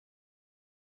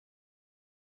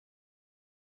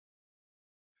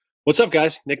What's up,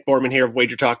 guys? Nick Borrman here of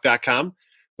WagerTalk.com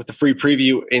with the free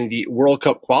preview in the World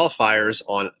Cup qualifiers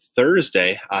on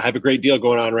Thursday. I have a great deal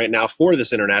going on right now for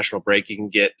this international break. You can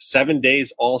get 7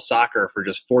 days all soccer for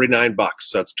just $49.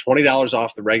 So it's $20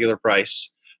 off the regular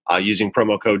price using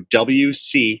promo code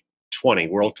WC20,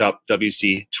 World Cup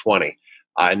WC20.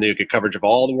 And then you get coverage of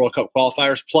all the World Cup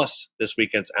qualifiers plus this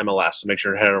weekend's MLS. So make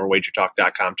sure to head over to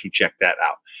WagerTalk.com to check that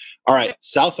out. All right,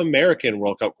 South American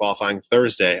World Cup qualifying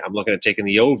Thursday. I'm looking at taking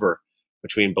the over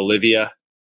between Bolivia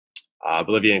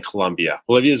and Colombia.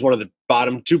 Bolivia is one of the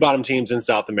two bottom teams in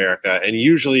South America, and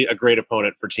usually a great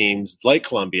opponent for teams like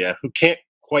Colombia, who can't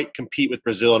quite compete with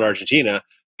Brazil and Argentina,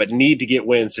 but need to get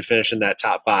wins to finish in that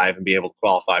top five and be able to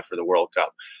qualify for the World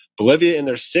Cup. Bolivia, in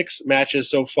their 6 matches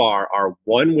so far, are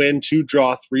 1 win, 2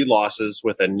 draw, 3 losses,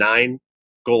 with a 9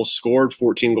 goals scored,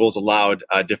 14 goals allowed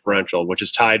differential, which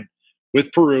is tied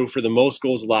with Peru for the most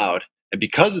goals allowed. And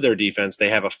because of their defense, they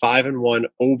have a 5-1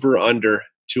 over/under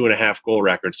 2.5 goal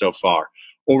record so far.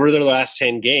 Over their last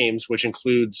 10 games, which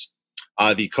includes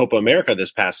the Copa America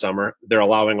this past summer, they're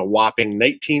allowing a whopping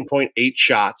 19.8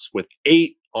 shots with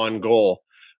 8 on goal.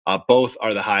 Both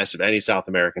are the highest of any South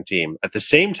American team. At the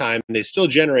same time, they still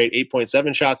generate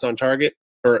 8.7 shots on target,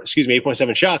 or excuse me,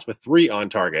 8.7 shots with 3 on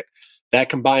target. That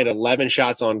combined 11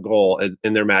 shots on goal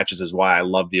in their matches is why I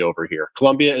love the over here.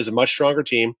 Colombia is a much stronger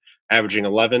team, averaging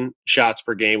 11 shots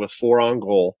per game with 4 on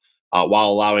goal, while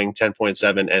allowing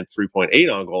 10.7 and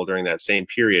 3.8 on goal during that same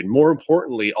period. More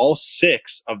importantly, all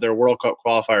 6 of their World Cup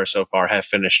qualifiers so far have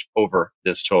finished over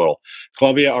this total.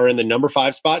 Colombia are in the number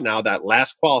 5 spot now, that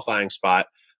last qualifying spot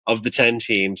of the 10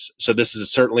 teams. So this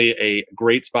is certainly a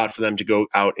great spot for them to go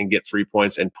out and get 3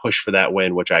 points and push for that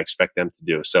win, which I expect them to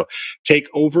do. So take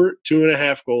over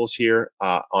 2.5 goals here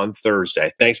on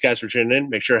Thursday. Thanks, guys, for tuning in.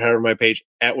 Make sure to head over to my page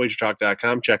at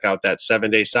WagerTalk.com. Check out that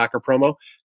 7-day soccer promo.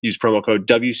 Use promo code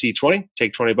WC20.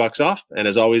 Take $20 off. And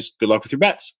as always, good luck with your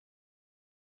bets.